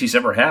outings he's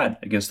ever had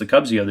against the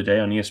Cubs the other day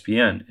on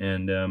ESPN.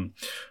 And,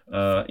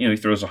 he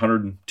throws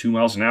 102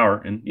 miles an hour.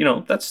 And,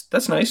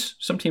 that's nice.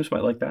 Some teams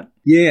might like that.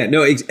 Yeah,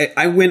 no,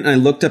 I went and I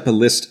looked up a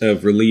list of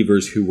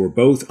relievers who were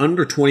both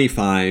under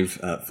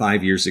 25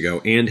 5 years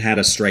ago and had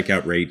a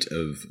strikeout rate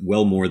of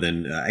well more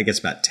than,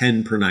 about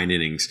 10 per 9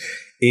 innings.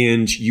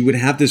 And you would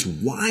have this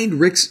wide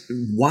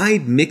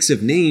mix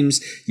of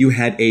names. You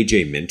had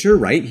A.J. Minter,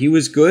 right? He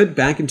was good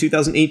back in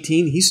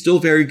 2018. He's still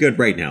very good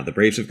right now. The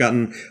Braves have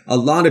gotten a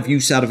lot of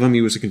use out of him.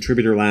 He was a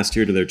contributor last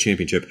year to their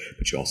championship.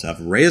 But you also have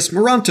Reyes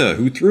Maranta,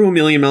 who threw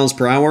 1,000,000 miles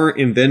per hour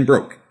and then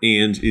broke,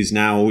 and is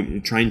now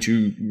trying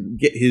to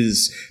get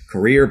his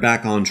career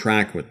back on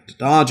track with the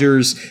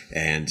Dodgers.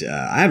 And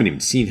I haven't even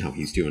seen how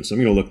he's doing, so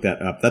I'm going to look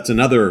that up. That's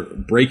another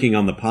breaking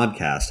on the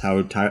podcast, how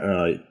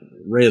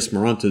Reyes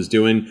Maranta is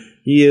doing.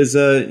 He is,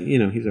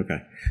 he's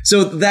okay.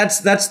 So that's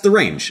the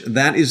range.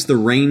 That is the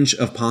range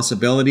of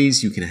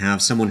possibilities. You can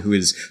have someone who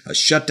is a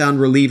shutdown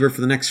reliever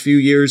for the next few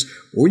years,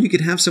 or you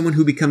could have someone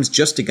who becomes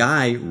just a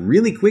guy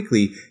really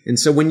quickly. And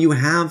so when you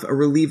have a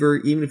reliever,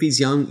 even if he's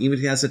young, even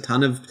if he has a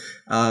ton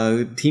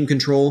of team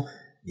control,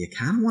 you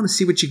kind of want to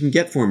see what you can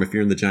get for him if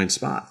you're in the Giants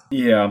spot.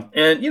 Yeah.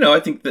 And,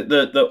 I think that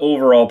the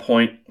overall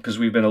point, because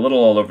we've been a little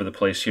all over the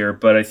place here,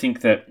 but I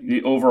think that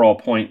the overall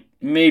point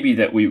maybe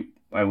that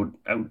I would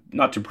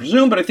not to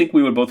presume, but I think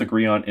we would both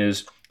agree on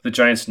is the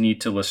Giants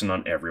need to listen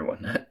on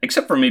everyone,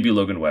 except for maybe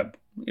Logan Webb.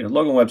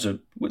 Logan Webb's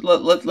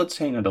let's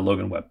hang on to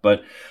Logan Webb.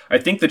 But I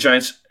think the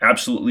Giants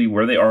absolutely,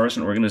 where they are as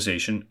an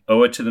organization,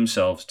 owe it to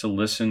themselves to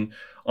listen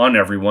on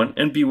everyone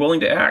and be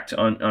willing to act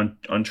on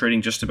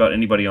trading just about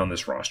anybody on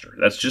this roster.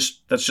 That's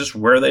just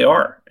where they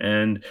are.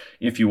 And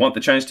if you want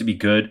the Giants to be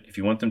good, if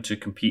you want them to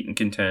compete and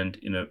contend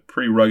in a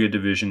pretty rugged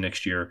division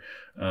next year,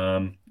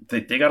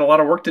 they got a lot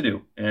of work to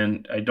do.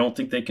 And I don't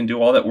think they can do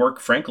all that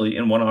work, frankly,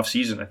 in one off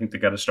season. I think they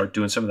got to start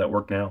doing some of that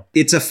work now.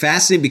 It's a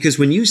fascinating, because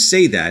when you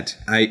say that,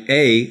 I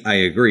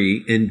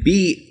agree, and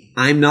B,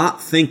 I'm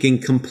not thinking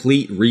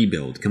complete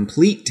rebuild,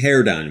 complete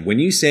teardown. When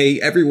you say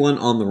everyone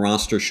on the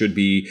roster should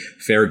be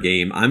fair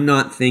game, I'm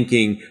not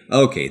thinking,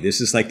 okay,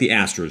 this is like the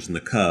Astros and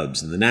the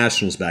Cubs and the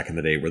Nationals back in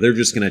the day, where they're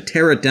just going to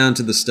tear it down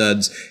to the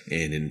studs,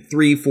 and in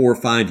 3, 4,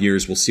 5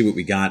 years, we'll see what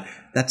we got.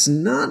 That's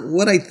not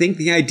what I think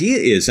the idea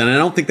is, and I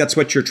don't think that's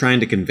what you're trying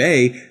to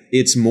convey.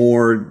 It's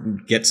more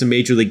get some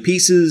major league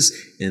pieces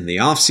in the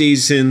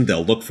offseason.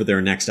 They'll look for their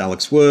next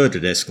Alex Wood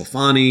or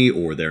DeSclafani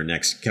or their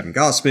next Kevin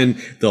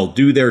Gausman. They'll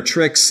do their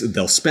tricks.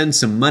 They'll spend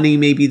some money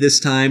maybe this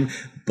time,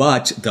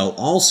 but they'll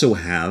also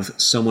have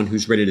someone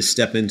who's ready to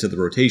step into the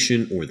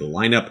rotation or the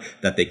lineup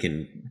that they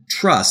can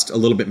trust a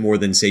little bit more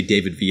than, say,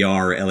 David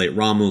Villar or Elliot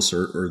Ramos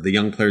or the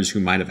young players who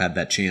might have had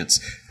that chance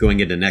going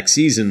into next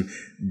season.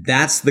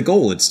 That's the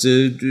goal. It's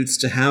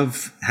to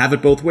have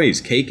it both ways,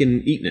 cake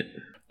and eating it.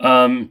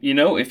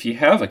 If you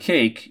have a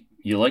cake,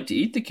 you like to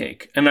eat the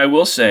cake. And I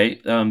will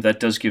say that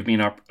does give me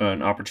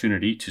an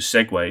opportunity to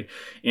segue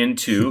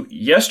into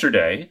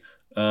yesterday.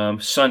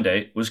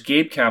 Sunday was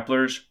Gabe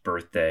Kapler's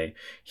birthday.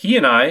 He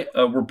and I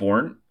were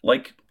born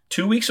like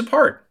 2 weeks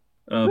apart,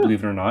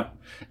 believe it or not.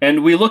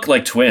 And we look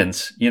like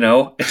twins, We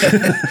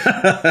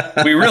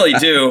really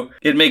do.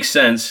 It makes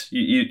sense.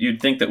 You'd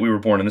think that we were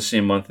born in the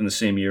same month in the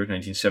same year,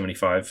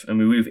 1975. I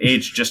mean, we've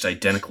aged just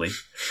identically.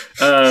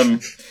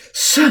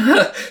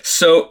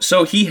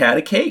 So he had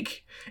a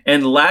cake.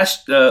 And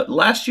last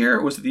year,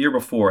 or was it the year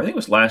before? I think it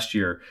was last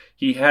year.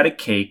 He had a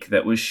cake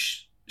that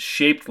was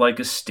shaped like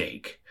a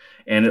steak.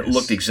 And it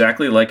looked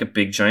exactly like a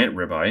big giant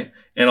ribeye.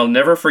 And I'll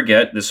never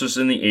forget, this was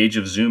in the age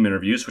of Zoom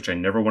interviews, which I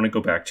never want to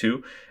go back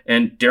to.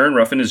 And Darren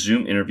Ruff in his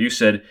Zoom interview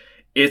said,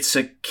 "It's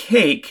a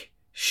cake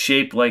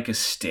shaped like a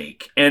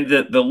steak." And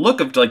the look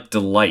of like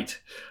delight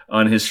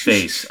on his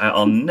face,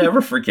 I'll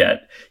never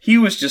forget. He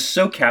was just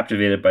so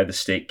captivated by the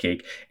steak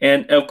cake.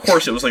 And of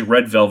course, it was like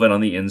red velvet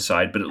on the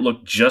inside, but it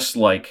looked just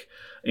like,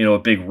 a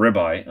big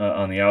ribeye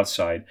on the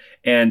outside.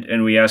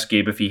 And we asked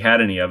Gabe if he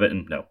had any of it,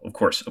 and no, of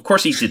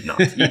course he did not.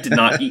 He did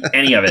not eat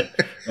any of it.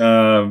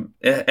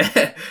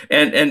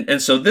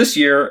 And so this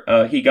year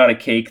he got a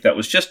cake that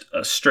was just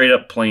a straight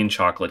up plain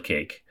chocolate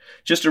cake,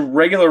 just a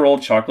regular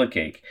old chocolate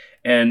cake.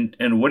 And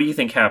what do you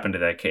think happened to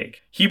that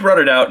cake? He brought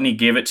it out and he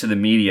gave it to the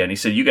media and he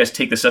said, "You guys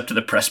take this up to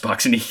the press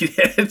box and eat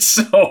it."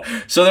 So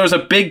there was a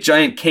big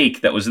giant cake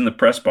that was in the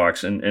press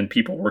box and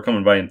people were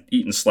coming by and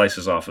eating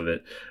slices off of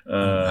it.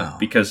 Wow.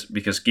 Because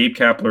Gabe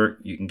Kapler,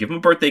 you can give him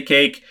a birthday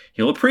cake,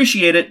 he'll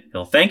appreciate it,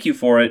 he'll thank you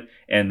for it,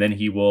 and then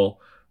he will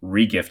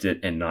re-gift it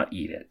and not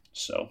eat it.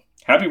 So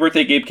happy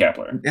birthday, Gabe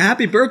Kapler.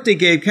 Happy birthday,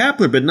 Gabe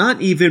Kapler, but not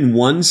even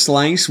one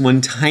slice,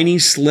 one tiny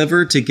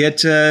sliver to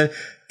get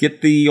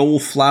the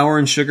old flour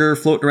and sugar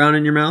floating around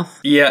in your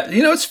mouth? Yeah,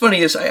 what's funny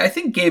is I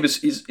think Gabe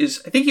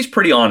is I think he's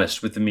pretty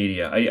honest with the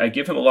media. I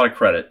give him a lot of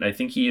credit. I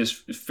think he is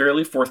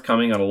fairly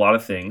forthcoming on a lot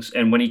of things.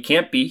 And when he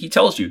can't be, he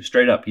tells you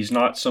straight up. He's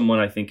not someone,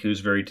 I think, who's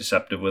very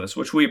deceptive with us,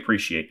 which we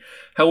appreciate.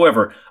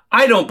 However,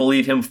 I don't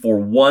believe him for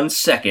 1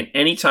 second.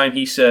 Anytime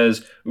he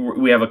says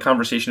we have a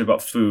conversation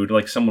about food,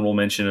 like someone will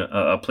mention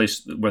a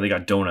place where they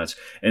got donuts,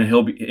 and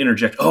he'll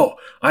interject, "Oh,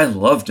 I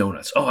love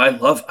donuts. Oh, I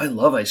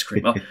love ice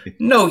cream." Oh,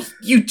 no,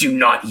 you do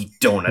not eat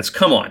donuts.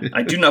 Come on.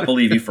 I do not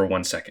believe you for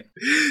 1 second.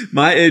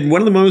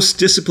 One of the most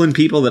disciplined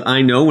people that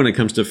I know when it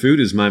comes to food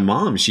is my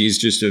mom. She's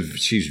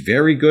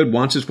very good,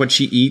 watches what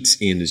she eats,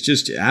 and is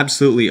just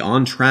absolutely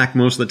on track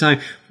most of the time.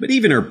 But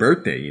even her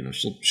birthday,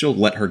 she'll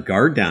let her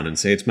guard down and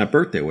say, "It's my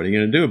birthday. What are you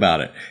going to do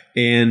about it?"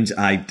 And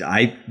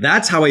I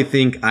that's how I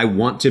think I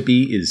want to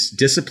be, is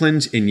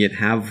disciplined and yet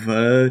have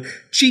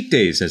cheat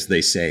days, as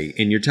they say.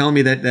 And you're telling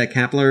me that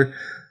Kapler,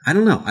 I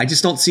don't know. I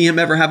just don't see him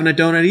ever having a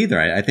donut either.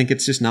 I think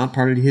it's just not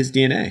part of his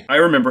DNA. I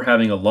remember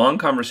having a long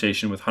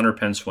conversation with Hunter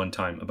Pence one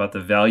time about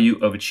the value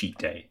of a cheat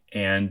day.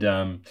 And,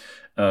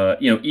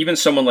 even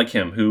someone like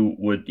him who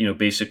would,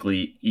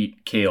 basically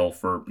eat kale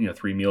for,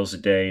 3 meals a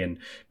day and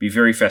be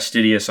very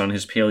fastidious on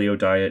his paleo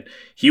diet,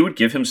 he would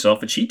give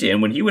himself a cheat day.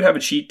 And when he would have a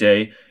cheat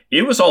day,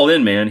 it was all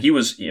in, man. He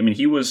was going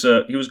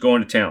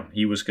to town.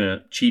 He was going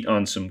to cheat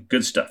on some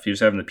good stuff. He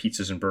was having the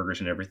pizzas and burgers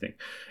and everything.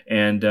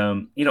 And,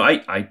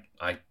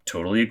 I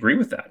totally agree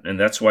with that. And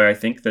that's why I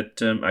think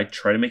that I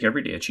try to make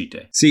every day a cheat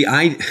day. See,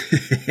 I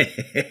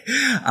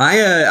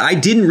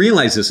didn't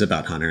realize this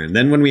about Hunter. And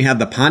then when we had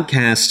the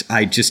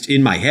podcast,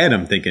 in my head,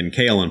 I'm thinking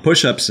kale and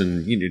push-ups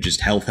and,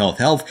 just health.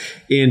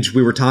 And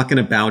we were talking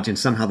about, and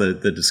somehow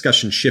the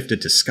discussion shifted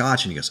to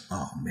scotch. And he goes,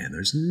 "Oh, man,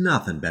 there's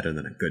nothing better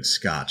than a good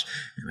scotch."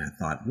 And I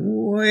thought,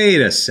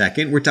 wait a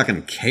second. We're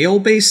talking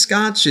kale-based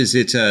scotch? Is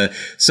it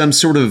some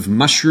sort of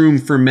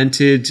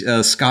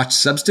mushroom-fermented scotch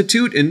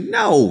substitute? And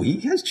no,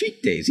 he has cheat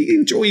days. He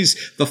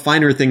enjoys the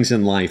finer things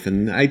in life,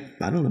 and I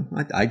don't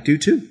know. I do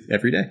too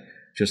every day,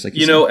 just like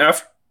you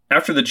said.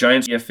 After the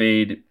Giants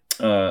FA'd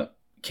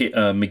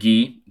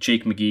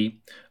Jake McGee,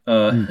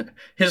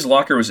 his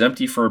locker was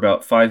empty for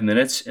about 5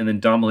 minutes, and then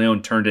Dom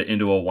Leone turned it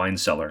into a wine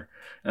cellar.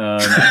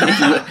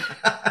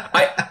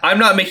 I'm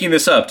not making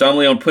this up. Dom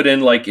Leone put in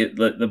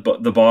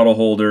the bottle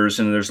holders,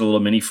 and there's a little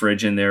mini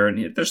fridge in there,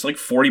 and there's like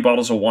 40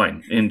 bottles of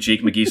wine in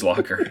Jake McGee's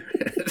locker.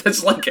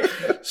 That's like,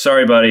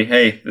 "Sorry, buddy.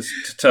 Hey, this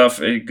is tough.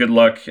 Hey, good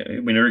luck.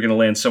 We know you're going to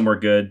land somewhere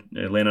good.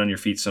 Land on your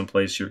feet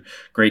someplace. You're a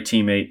great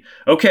teammate.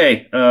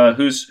 Okay,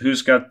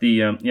 who's got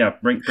the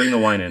bring the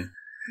wine in."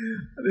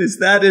 Is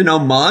that an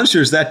homage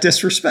or is that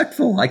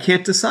disrespectful? I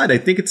can't decide. I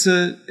think it's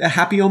a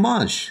happy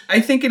homage. I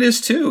think it is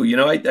too.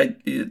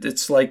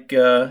 It's like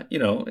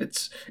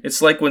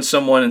it's like when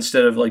someone,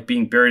 instead of like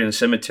being buried in a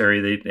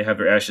cemetery, they have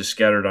their ashes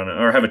scattered on it,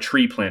 or have a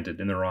tree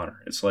planted in their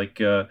honor. It's like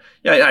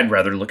I'd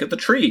rather look at the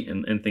tree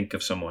and think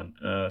of someone.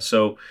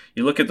 So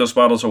you look at those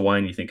bottles of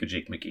wine, you think of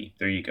Jake McGee.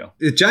 There you go.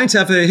 The Giants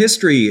have a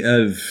history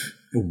of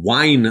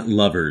wine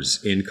lovers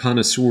and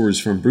connoisseurs,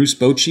 from Bruce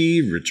Bochy,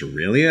 Rich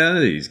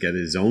Aurelia. He's got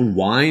his own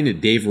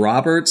wine. Dave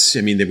Roberts.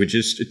 I mean, they would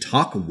just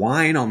talk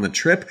wine on the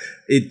trip.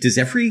 Does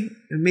every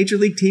major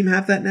league team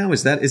have that now?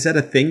 Is that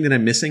a thing that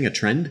I'm missing? A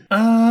trend?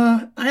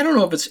 I don't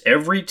know if it's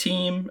every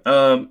team,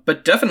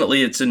 but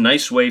definitely it's a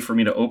nice way for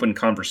me to open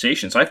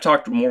conversations. I've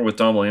talked more with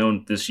Dom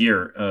Leone this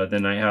year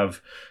than I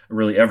have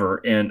really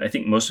ever. And I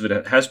think most of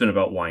it has been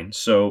about wine.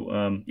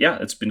 So, yeah,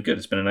 it's been good.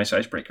 It's been a nice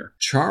icebreaker.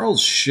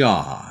 Charles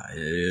Shaw,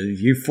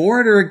 you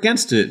for it or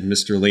against it,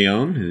 Mr.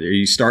 Leone?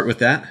 You start with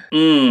that?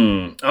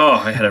 Oh,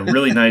 I had a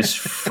really nice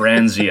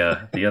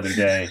Franzia the other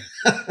day.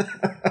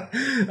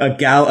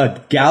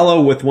 a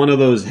Gallo with one of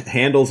those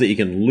handles that you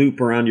can loop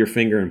around your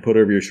finger and put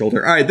over your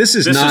shoulder. All right, this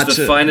is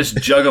the finest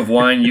jug of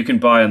wine you can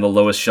buy on the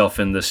lowest shelf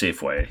in the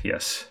Safeway.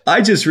 Yes.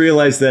 I just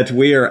realized that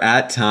we are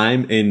at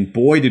time, and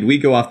boy, did we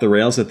go off the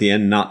rails at the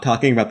end, not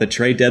talking about the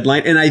trade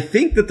deadline. And I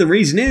think that the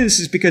reason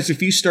is because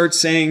if you start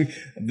saying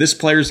this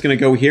player's going to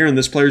go here and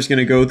this player's going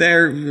to go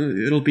there,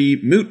 it'll be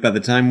moot by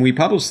the time we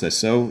publish this.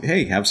 So,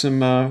 hey, have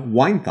some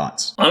wine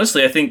thoughts.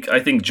 Honestly, I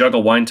think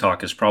Juggle Wine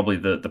Talk is probably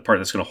the part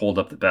that's going to hold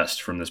up the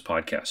best from this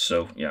podcast.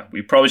 So yeah,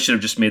 we probably should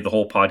have just made the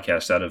whole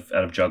podcast out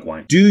of jug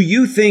wine. Do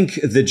you think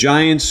the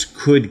Giants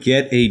could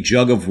get a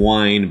jug of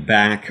wine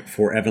back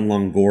for Evan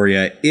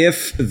Longoria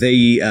if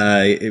they?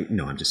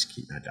 No, I'm just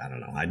kidding. I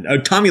don't know.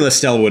 Tommy La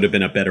Stella would have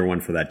been a better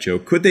one for that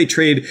joke. Could they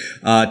trade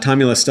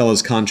Tommy La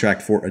Stella's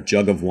contract for a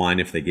jug of wine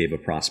if they gave a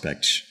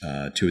prospect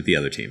to the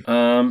other team?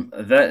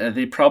 That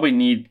they probably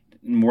need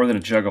more than a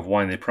jug of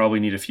wine. They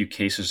probably need a few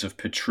cases of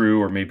Petrus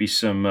or maybe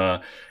some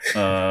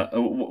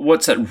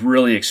what's that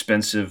really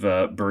expensive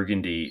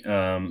Burgundy?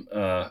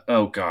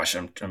 Oh gosh,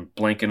 I'm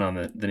blanking on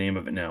the name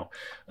of it now.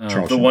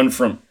 The one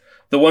from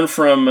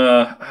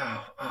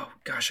oh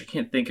gosh, I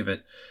can't think of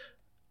it.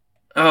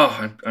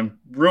 Oh, I'm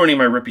ruining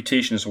my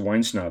reputation as a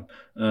wine snob.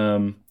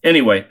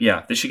 Anyway,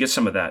 yeah, they should get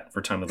some of that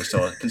for Tommy La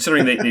Stella,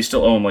 considering they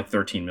still owe him like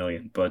 $13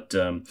 million. But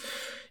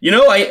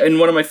in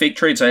one of my fake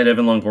trades, I had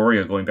Evan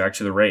Longoria going back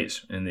to the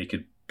Rays, and they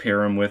could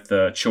pair him with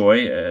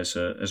Choi as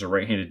a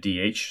right-handed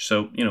DH.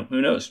 So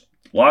who knows?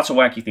 Lots of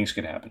wacky things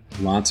could happen.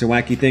 Lots of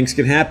wacky things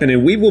could happen,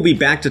 and we will be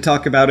back to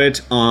talk about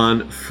it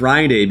on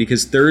Friday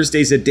because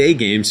Thursday's a day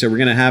game, so we're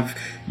going to have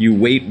you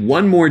wait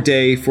one more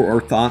day for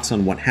our thoughts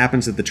on what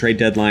happens at the trade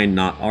deadline.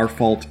 Not our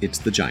fault, it's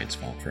the Giants'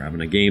 fault for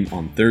having a game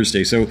on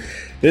Thursday. So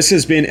this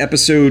has been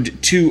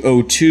episode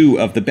 202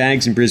 of the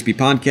Bags and Brisbee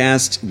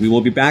podcast. We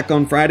will be back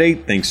on Friday.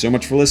 Thanks so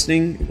much for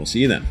listening. We'll see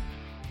you then.